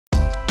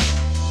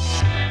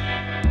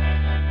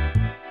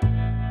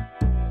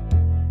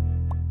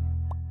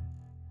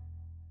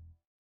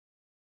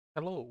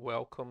Hello,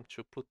 welcome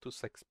to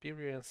Plutus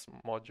Experience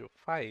Module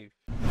 5.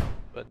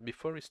 But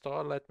before we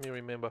start, let me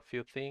remember a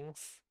few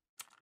things.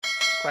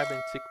 Subscribe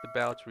and tick the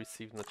bell to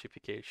receive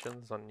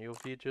notifications on new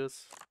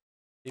videos.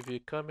 Leave a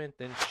comment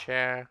and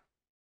share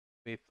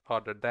with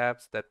other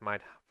devs that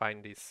might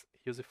find this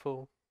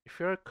useful.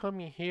 If you're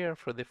coming here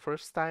for the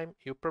first time,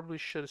 you probably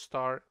should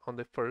start on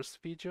the first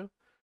video.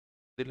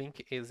 The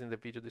link is in the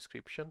video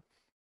description.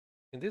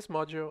 In this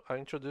module, I'll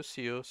introduce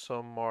you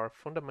some more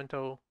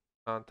fundamental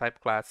type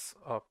class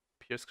of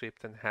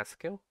PureScript and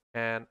Haskell,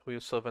 and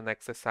we'll solve an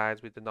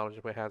exercise with the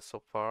knowledge we have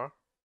so far.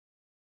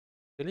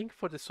 The link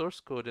for the source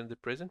code and the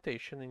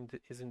presentation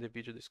is in the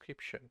video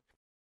description.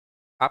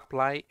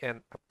 Apply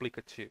and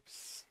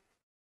applicatives.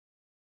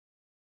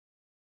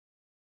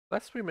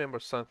 Let's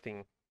remember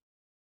something.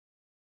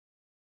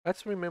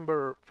 Let's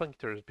remember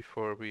functors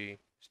before we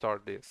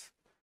start this.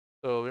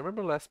 So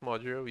remember last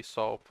module we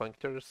saw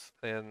functors,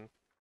 and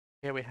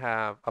here we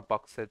have a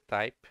boxed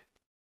type,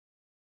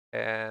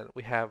 and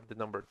we have the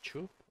number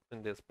 2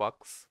 in this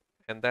box,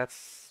 and that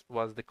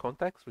was the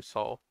context we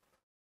saw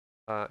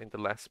in the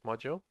last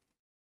module.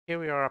 Here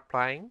we are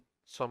applying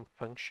some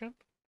function,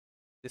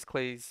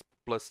 displays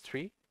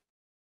 +3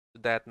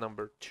 to that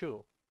number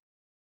 2,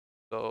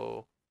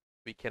 so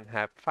we can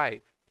have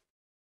 5.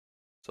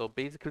 So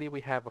basically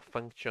we have a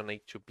function a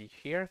to b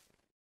here,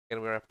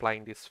 and we're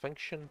applying this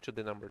function to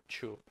the number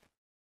 2.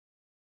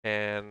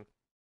 And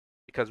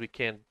because we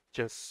can't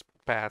just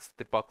pass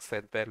the box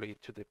set value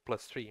to the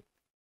 +3,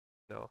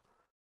 no.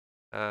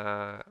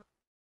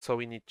 So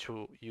we need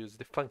to use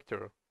the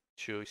functor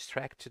to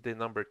extract the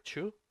number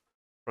 2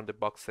 from the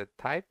box set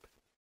type,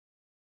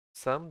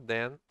 sum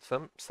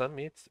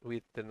it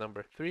with the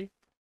number 3,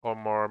 or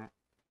more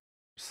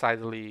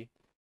precisely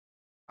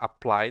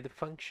apply the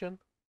function,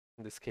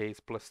 in this case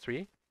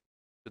 +3,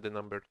 to the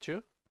number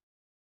 2,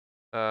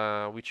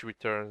 which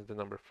returns the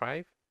number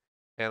 5,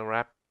 and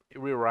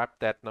rewrap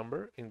that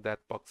number in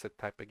that box set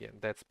type again.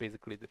 That's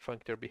basically the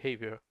functor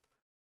behavior.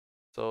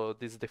 So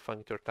this is the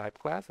functor type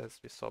class,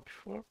 as we saw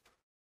before.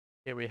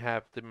 Here we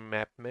have the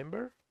map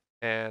member,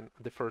 and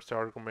the first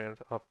argument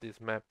of this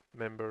map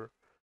member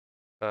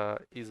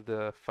is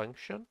the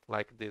function,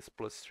 like this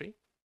 +3,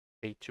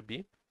 a to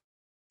b.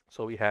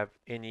 So we have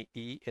any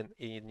e and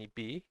any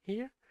b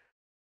here.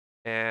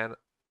 And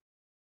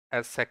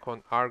as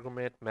second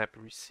argument, map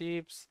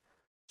receives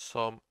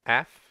some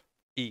f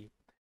e.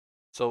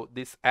 So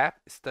this f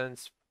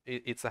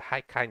it's a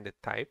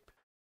high-kinded type.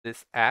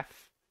 This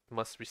f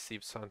must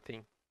receive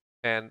something,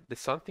 and the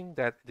something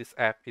that this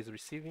f is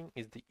receiving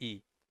is the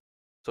e.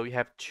 So we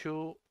have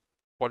two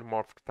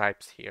polymorphic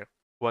types here.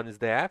 One is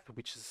the f,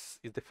 which is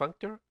the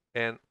functor,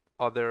 and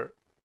other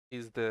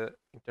is the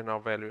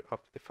internal value of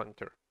the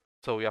functor.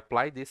 So we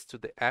apply this to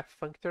the f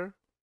functor,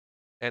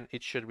 and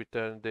it should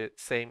return the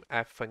same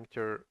f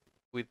functor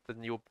with the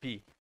new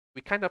b.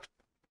 We kind of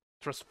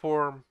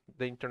transform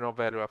the internal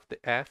value of the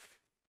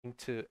f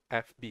into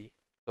fb.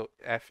 So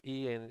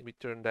fe, and we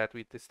turn that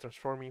with this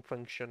transforming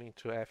function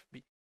into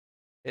fb.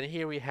 And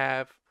here we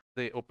have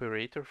the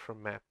operator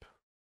from map.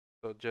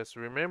 So just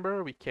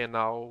remember, we can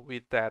now,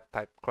 with that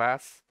type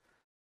class,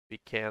 we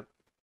can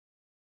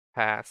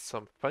pass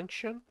some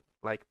function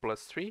like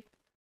 +3,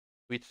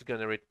 which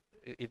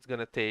is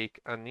gonna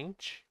take an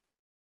int,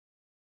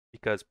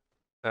 because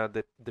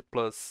the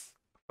plus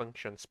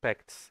function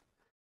expects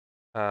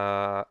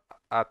a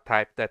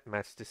type that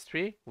matches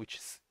 3, which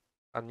is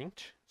an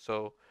int.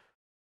 So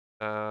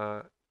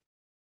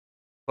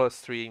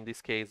 +3 in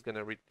this case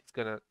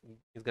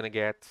is gonna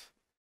get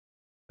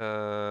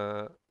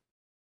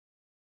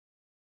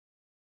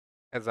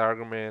as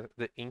argument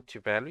the int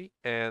value,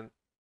 and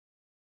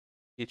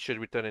it should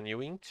return a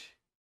new int.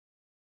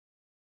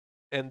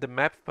 And the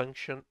map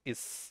function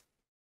is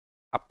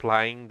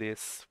applying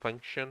this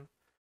function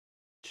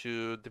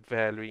to the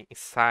value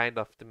inside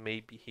of the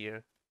maybe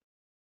here.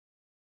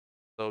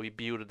 So we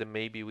build the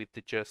maybe with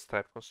the just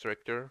type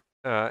constructor,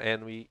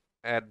 and we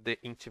add the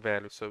int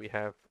value, so we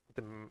have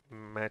the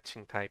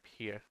matching type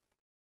here.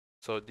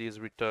 So this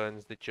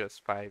returns the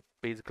just 5,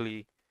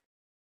 basically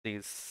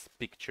this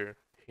picture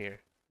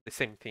here, the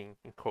same thing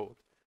in code.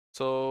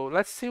 So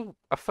let's see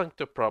a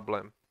functor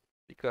problem,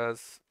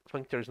 because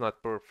functor is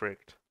not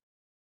perfect.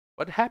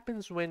 What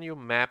happens when you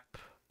map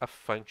a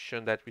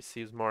function that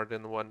receives more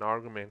than one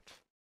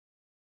argument?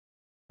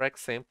 For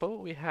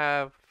example, we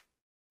have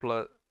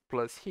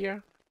plus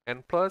here,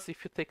 and plus,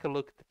 if you take a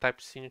look at the type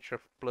signature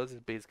of plus,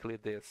 is basically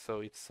this. So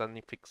it's an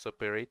infix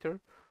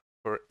operator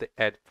for the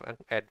add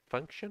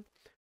function,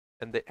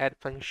 and the add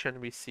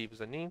function receives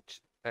an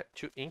int,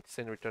 2 ints,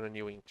 and return a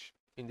new int.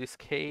 In this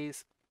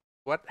case,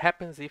 what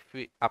happens if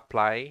we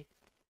apply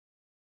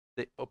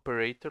the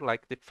operator,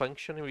 like the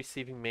function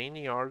receiving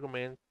many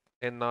arguments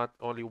and not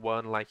only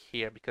one, like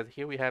here? Because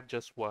here we have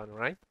just one,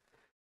 right?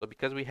 So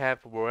because we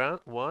have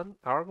one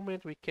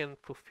argument, we can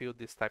fulfill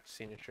this type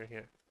signature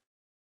here,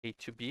 a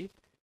to b,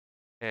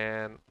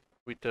 and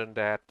return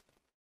that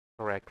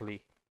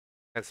correctly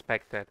as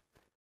expected.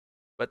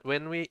 But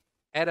when we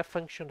add a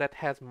function that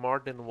has more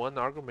than one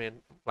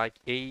argument, like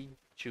a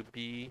to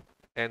b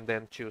and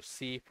then to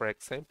C, for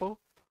example,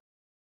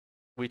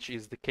 which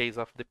is the case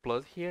of the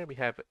plus here. We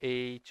have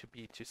A to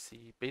B to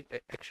C.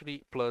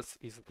 Actually, plus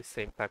is the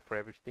same type for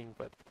everything,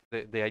 but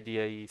the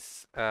idea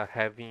is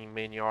having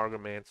many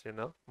arguments, you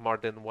know, more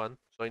than one.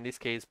 So in this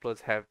case,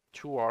 plus have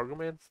two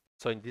arguments.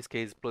 So in this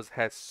case, plus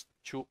has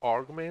two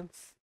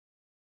arguments.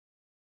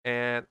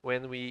 And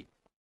when we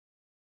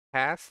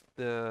pass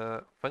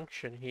the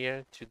function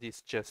here to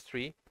this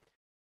just3,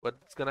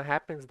 what's gonna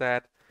happen is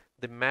that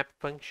the map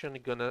function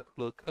is gonna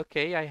look,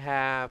 okay, I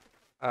have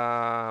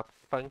a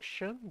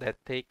function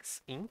that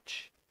takes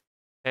int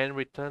and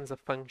returns a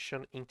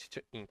function int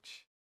to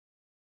int,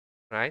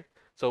 right?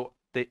 So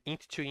the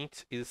int to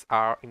int is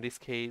our, in this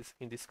case,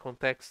 in this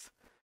context,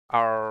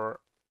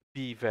 our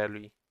b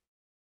value.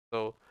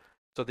 So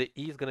the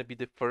e is gonna be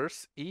the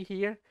first e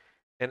here,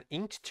 and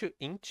int to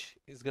int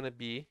is gonna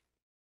be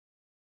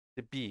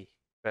the b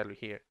value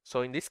here.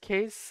 So in this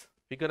case,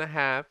 we're gonna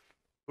have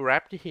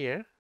wrapped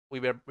here. We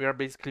are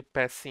basically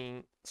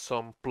passing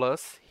some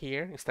plus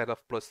here instead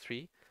of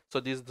 +3. So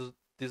this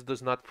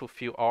does not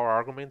fulfill all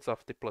arguments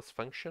of the plus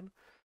function.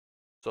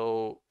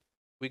 So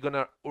we're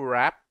gonna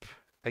wrap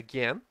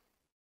again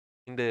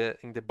in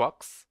the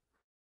box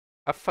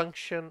a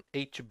function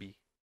a to b,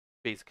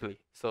 basically.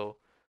 So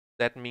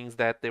that means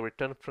that the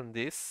return from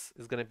this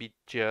is gonna be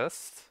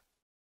just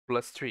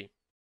 +3,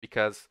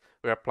 because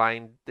we're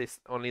applying this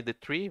only the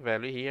 3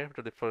 value here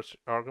to the first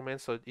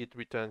argument, so it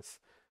returns,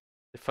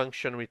 the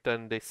function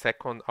return the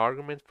second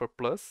argument for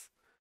plus.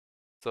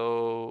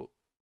 So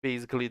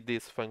basically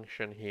this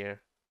function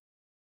here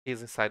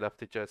is inside of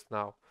the just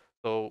now.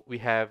 So we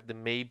have the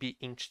maybe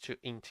int to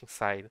int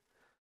inside.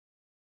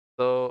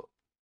 So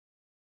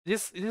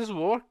this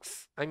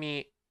works. I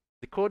mean,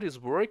 the code is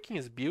working,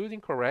 is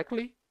building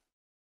correctly,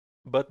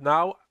 but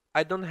now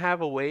I don't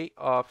have a way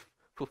of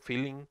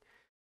fulfilling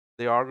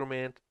the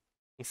argument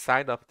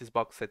inside of this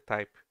box set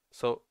type.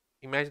 So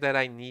imagine that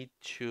I need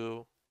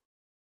to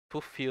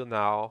fulfill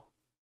now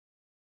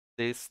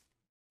this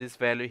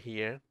value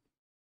here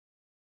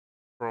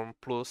from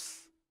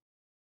plus,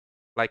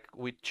 like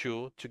with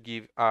 2 to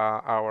give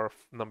our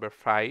number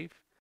 5.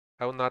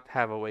 I will not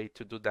have a way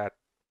to do that,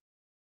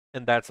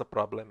 and that's a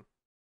problem.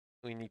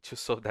 We need to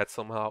solve that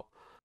somehow.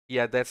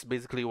 Yeah, that's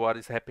basically what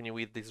is happening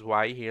with this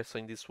y here. So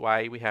in this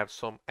y we have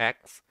some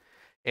x,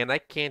 and I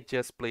can't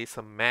just place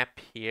a map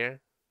here,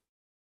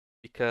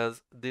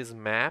 because this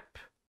map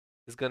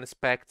is going to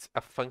expect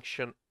a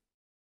function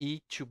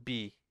e to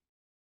b,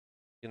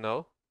 you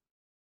know?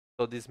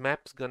 So this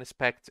map is going to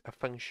expect a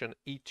function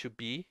e to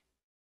b,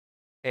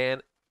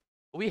 and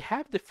we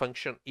have the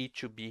function e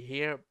to b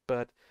here,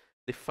 but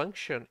the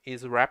function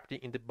is wrapped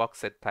in the box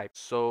set type.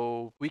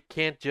 So we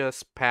can't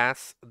just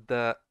pass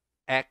the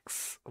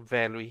x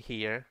value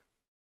here,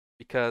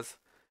 because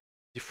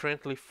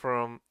differently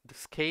from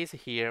this case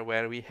here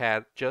where we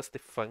had just the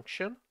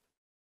function,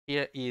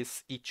 here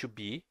is e to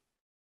b.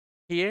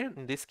 Here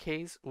in this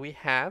case we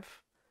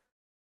have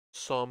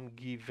some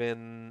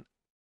given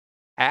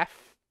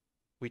f,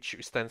 which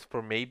stands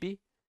for maybe,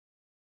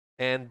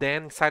 and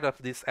then inside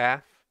of this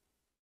f,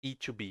 e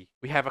to b.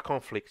 We have a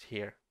conflict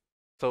here.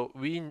 So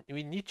we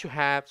need to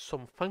have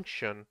some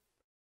function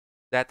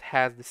that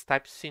has this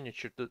type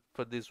signature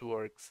for these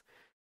works.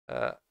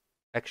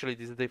 Actually,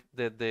 this is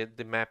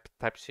the map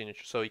type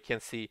signature. So you can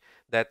see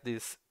that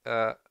this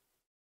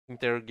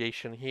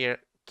interrogation here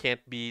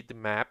can't be the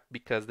map,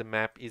 because the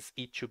map is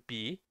e to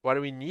b. What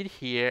we need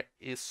here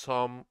is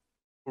some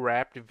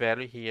wrapped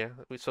value here.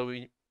 So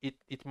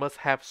it must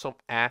have some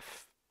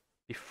f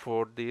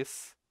before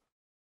this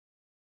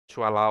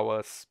to allow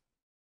us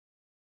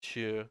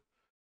to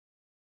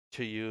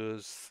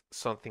use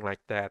something like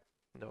that.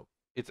 No,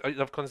 it's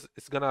of course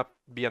it's gonna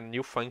be a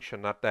new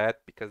function, not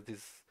that, because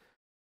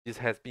this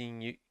has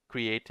been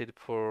created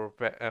for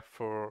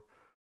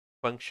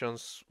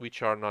functions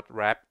which are not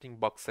wrapped in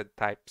box set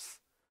types,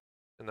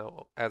 you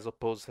know, as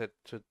opposed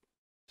to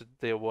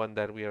the one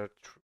that we are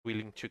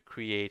willing to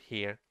create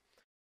here.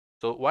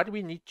 So what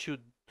we need to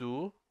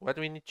do, what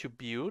we need to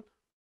build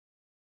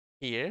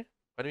here,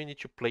 what we need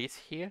to place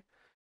here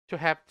to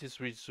have this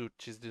result,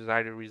 this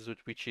desired result,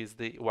 which is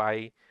the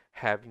y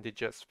having the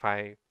just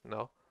 5,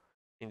 no?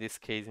 In this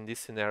case, in this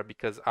scenario,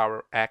 because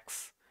our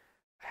x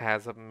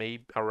has a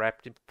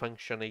wrapped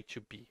function a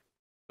to b.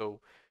 So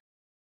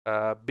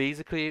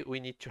basically, we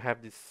need to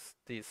have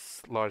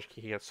this logic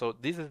here. So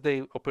this is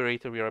the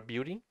operator we are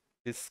building.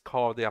 This is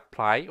called the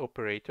apply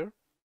operator.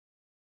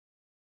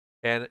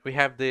 And we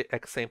have the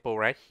example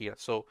right here.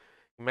 So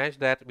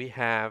imagine that we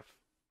have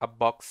a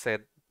box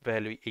set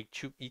value e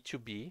to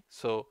b.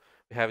 So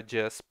we have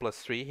just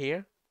 +3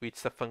 here, which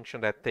is a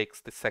function that takes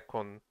the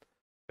second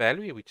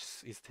value, which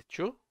is the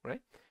 2,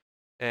 right?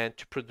 And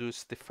to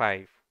produce the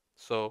 5.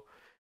 So,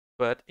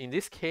 but in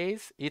this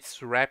case,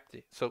 it's wrapped.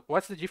 So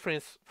what's the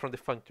difference from the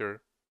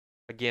functor?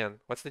 Again,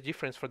 what's the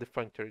difference for the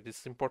functor?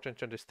 This is important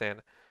to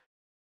understand.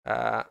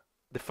 The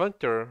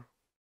functor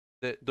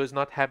does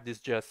not have this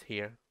just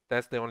here.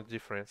 That's the only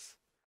difference.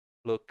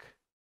 Look,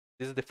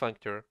 this is the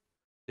functor.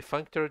 The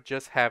functor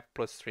just have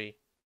 +3.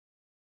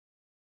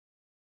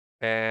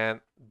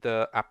 and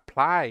the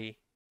apply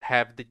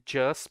have the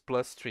just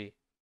 +3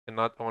 and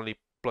not only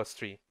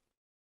 +3.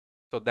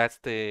 So that's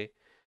the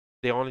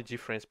only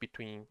difference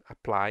between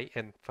apply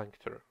and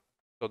functor.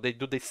 So they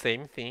do the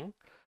same thing,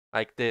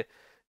 like this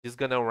is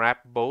gonna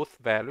wrap both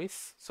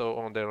values. So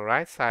on the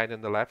right side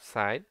and the left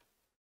side.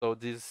 So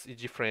this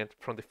is different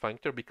from the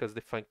functor because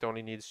the functor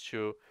only needs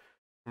to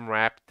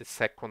wrap the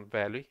second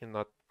value and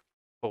not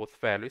both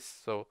values.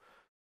 So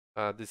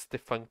this is the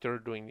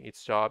functor doing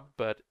its job,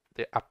 but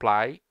the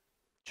apply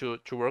to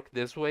work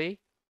this way,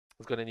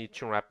 it's gonna need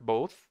to wrap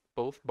both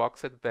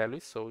boxed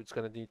values. So it's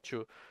gonna need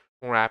to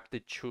wrap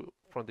the two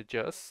from the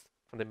just,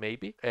 from the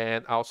maybe,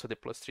 and also the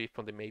 +3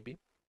 from the maybe.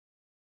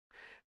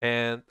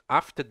 And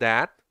after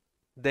that,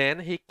 then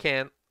he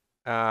can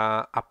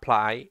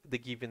apply the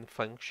given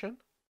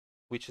function,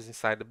 which is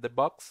inside of the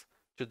box,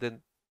 to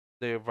the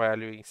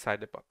value inside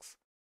the box,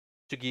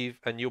 to give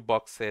a new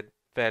boxed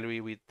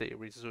value with the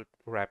result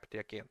wrapped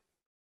again.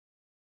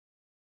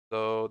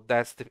 So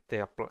that's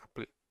the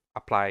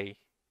apply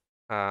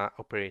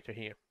operator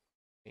here.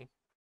 Okay.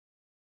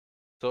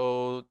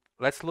 So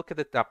let's look at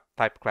the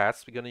type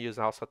class. We're going to use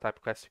also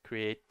type class to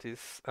create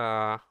this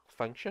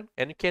function.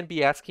 And you can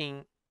be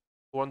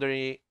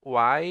wondering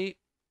why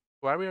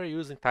we are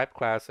using type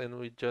class and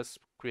we just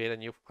create a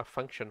new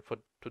function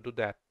to do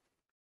that.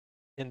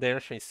 And the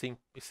answer is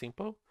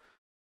simple.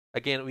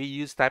 Again, we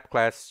use type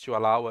class to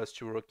allow us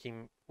to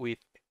working with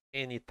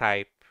any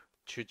type,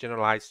 to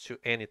generalize to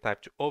any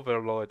type, to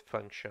overload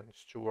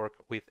functions, to work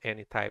with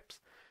any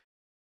types.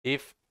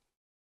 If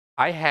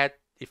I had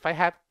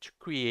to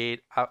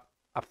create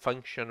a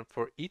function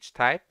for each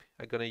type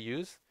I'm gonna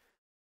use,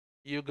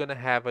 you're gonna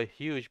have a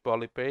huge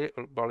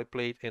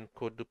boilerplate and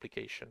code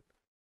duplication.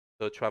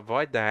 So to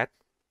avoid that,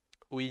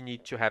 we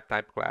need to have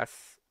type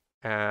class,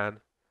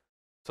 and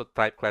so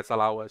type class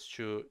allow us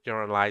to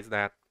generalize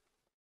that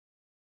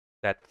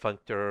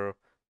functor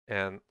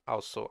and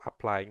also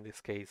apply in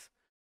this case.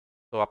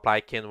 So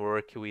apply can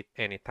work with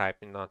any type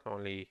and not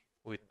only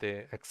with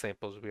the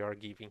examples we are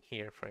giving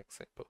here, for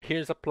example.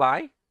 Here's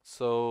apply.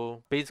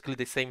 So basically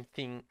the same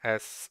thing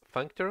as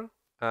functor,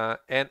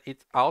 and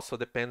it also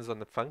depends on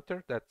the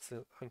functor. That's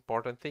an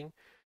important thing.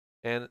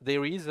 And the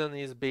reason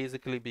is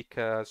basically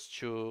because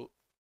to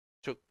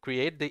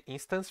create the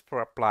instance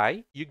for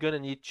apply, you're gonna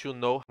need to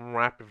know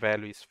wrap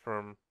values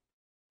from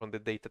the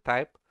data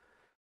type.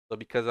 So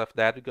because of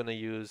that, we're gonna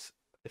use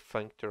the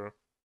functor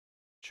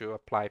to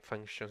apply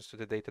functions to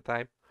the data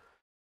type.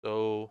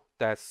 So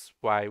that's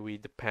why we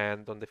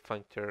depend on the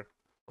functor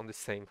on the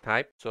same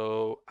type.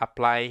 So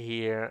apply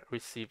here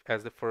receive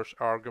as the first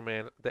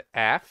argument the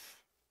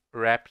f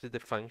wrapped the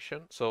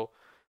function. So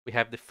we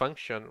have the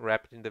function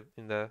wrapped in the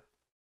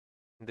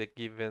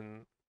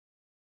given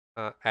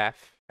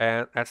f,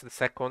 and as the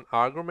second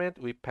argument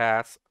we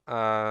pass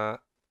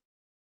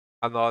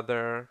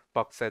another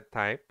boxed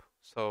type.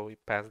 So we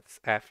pass this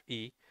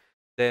fe,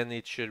 then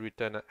it should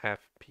return an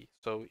fp.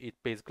 So it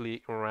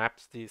basically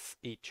wraps this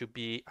a to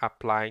b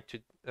applied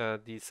to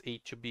this a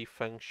to b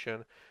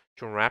function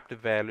to wrap the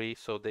value.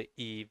 So the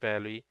e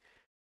value,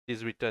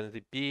 this returns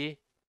the b,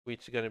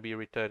 which is going to be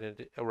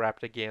returned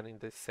wrapped again in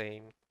the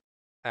same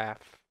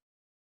f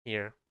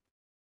here.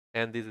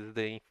 And this is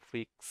the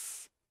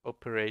infix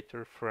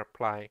operator for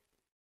apply.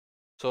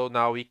 So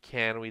now we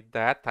can, with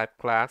that type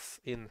class,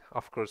 in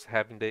of course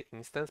having the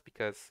instance,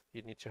 because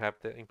you need to have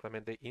to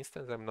implement the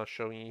instance. I'm not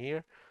showing you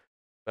here,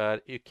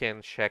 but you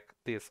can check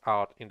this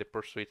out in the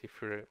pursuit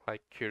if you're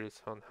like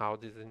curious on how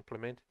this is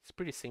implemented. It's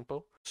pretty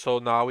simple. So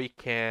now we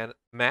can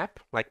map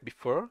like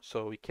before.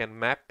 So we can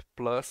map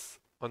plus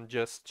on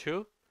just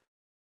 2.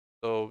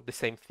 So the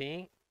same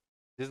thing.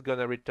 This is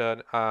gonna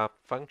return a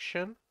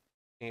function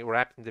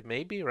wrapped in the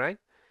maybe, right?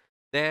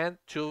 Then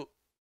to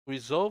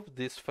resolve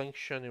this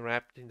function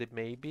wrapped in the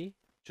maybe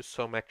to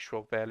some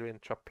actual value and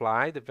to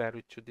apply the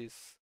value to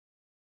this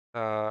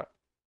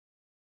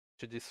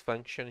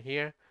function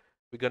here,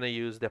 we're gonna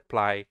use the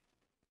apply.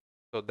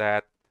 So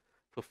that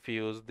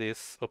fulfills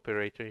this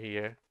operator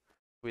here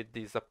with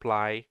this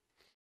apply,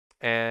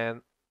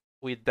 and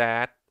with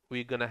that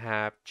we're gonna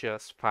have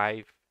just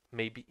 5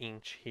 maybe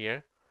inch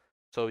here.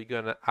 So we're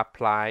gonna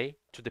apply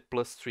to the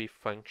 +3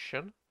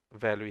 function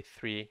value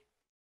 3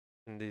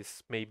 in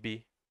this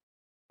maybe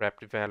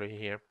wrapped value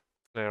here,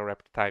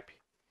 wrapped type.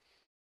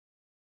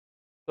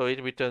 So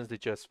it returns the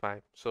just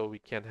 5. So we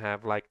can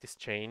have like this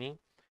chaining.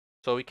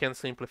 So we can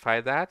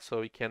simplify that.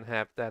 So we can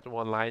have that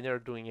one-liner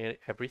doing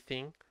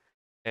everything.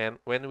 And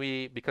when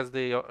because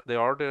the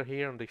order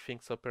here on the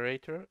things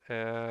operator,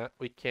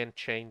 we can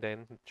chain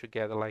them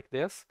together like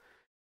this.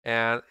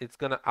 And it's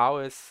gonna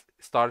always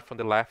start from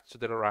the left to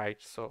the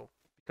right. So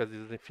because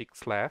it's the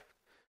fixed left.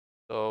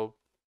 So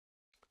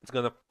it's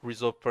gonna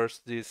resolve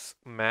first this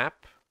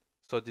map.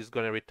 So this is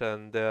gonna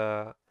return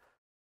the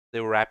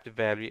wrapped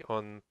value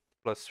on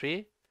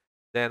 +3.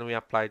 Then we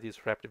apply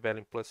this wrapped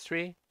value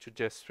 +3 to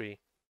just 3.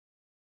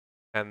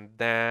 And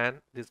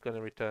then this is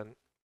gonna return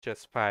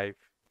just 5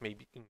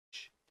 maybe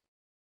inch.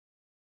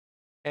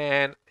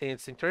 And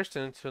it's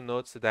interesting to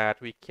note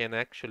that we can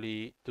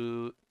actually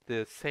do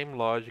the same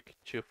logic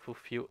to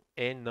fulfill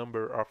any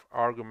number of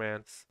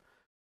arguments.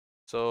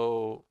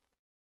 So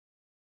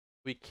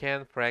we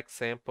can, for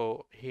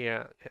example,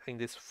 here in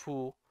this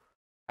foo,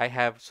 I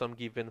have some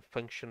given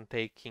function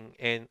taking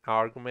n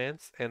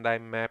arguments, and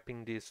I'm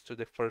mapping this to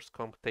the first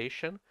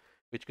computation,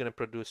 which is going to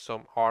produce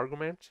some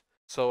argument.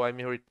 So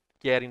I'm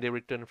getting the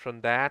return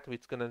from that,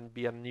 which is going to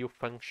be a new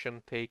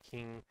function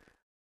taking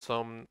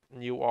some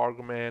new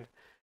argument,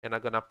 and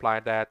I'm going to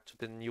apply that to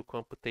the new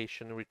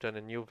computation, return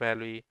a new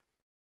value,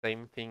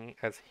 same thing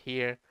as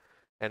here,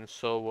 and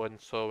so on,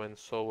 so and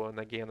so on,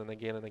 again and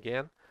again and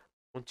again,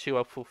 until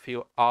I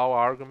fulfill all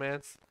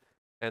arguments,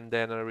 and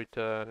then I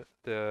return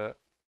the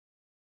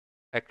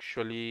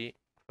actually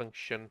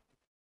function,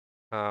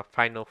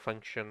 final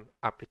function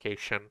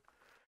application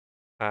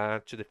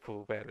to the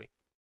full value.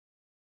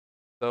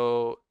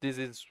 So this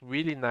is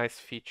really nice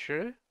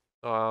feature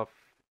of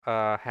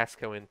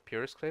Haskell and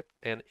PureScript,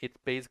 and it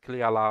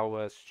basically allows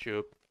us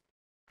to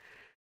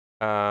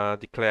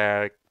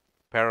declare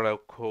parallel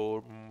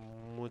code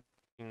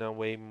in a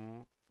way,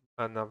 in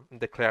a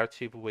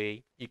declarative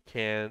way. You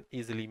can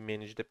easily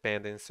manage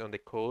dependency on the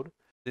code.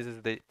 This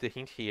is the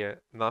hint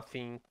here.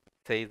 Nothing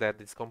says that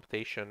this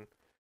computation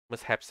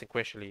must happen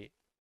sequentially.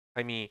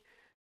 I mean,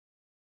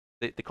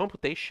 the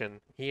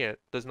computation here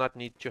does not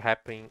need to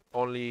happen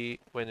only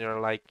when you're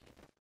like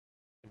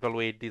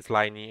evaluate this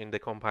line in the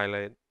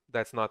compiler.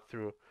 That's not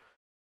true.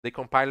 The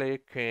compiler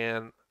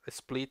can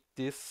split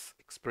these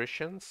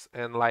expressions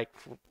and like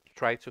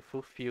try to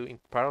fulfill in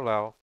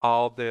parallel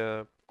all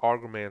the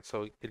arguments.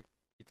 So it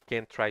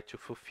can try to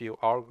fulfill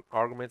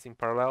arguments in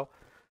parallel.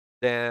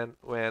 Then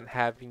when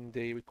having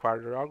the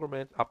required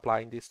argument,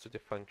 applying this to the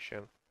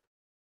function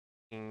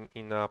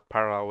in a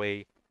parallel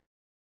way.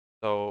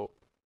 So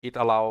it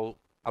allow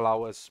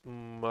us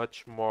um,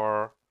 much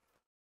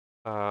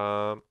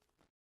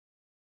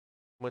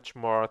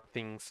more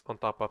things on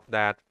top of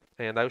that.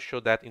 And I'll show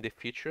that in the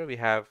future. We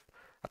have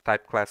a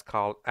type class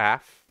called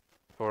f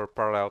for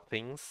parallel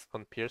things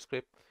on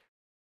PureScript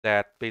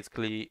that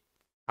basically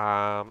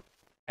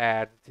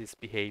add this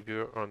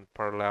behavior on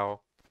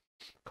parallel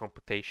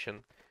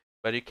computation.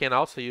 But you can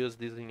also use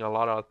this in a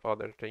lot of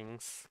other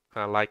things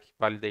like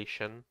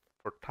validation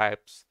for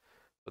types,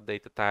 for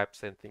data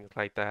types and things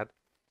like that.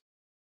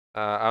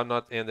 I'll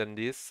not end on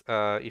this.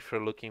 If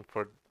you're looking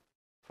for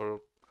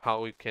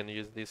how we can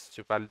use this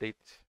to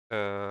validate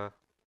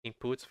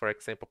inputs, for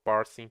example,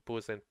 parse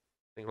inputs and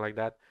things like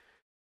that,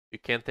 you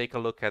can take a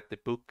look at the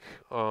book,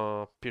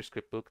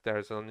 PureScript book.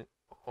 There's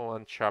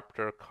one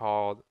chapter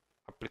called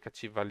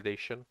Applicative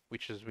Validation,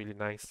 which is really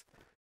nice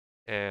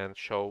and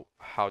show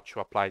how to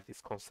apply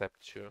this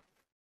concept to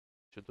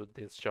do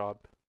this job.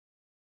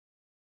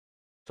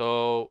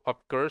 So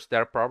of course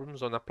there are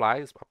problems on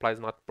applies. Apply is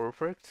not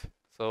perfect.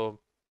 So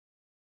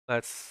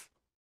let's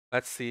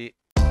see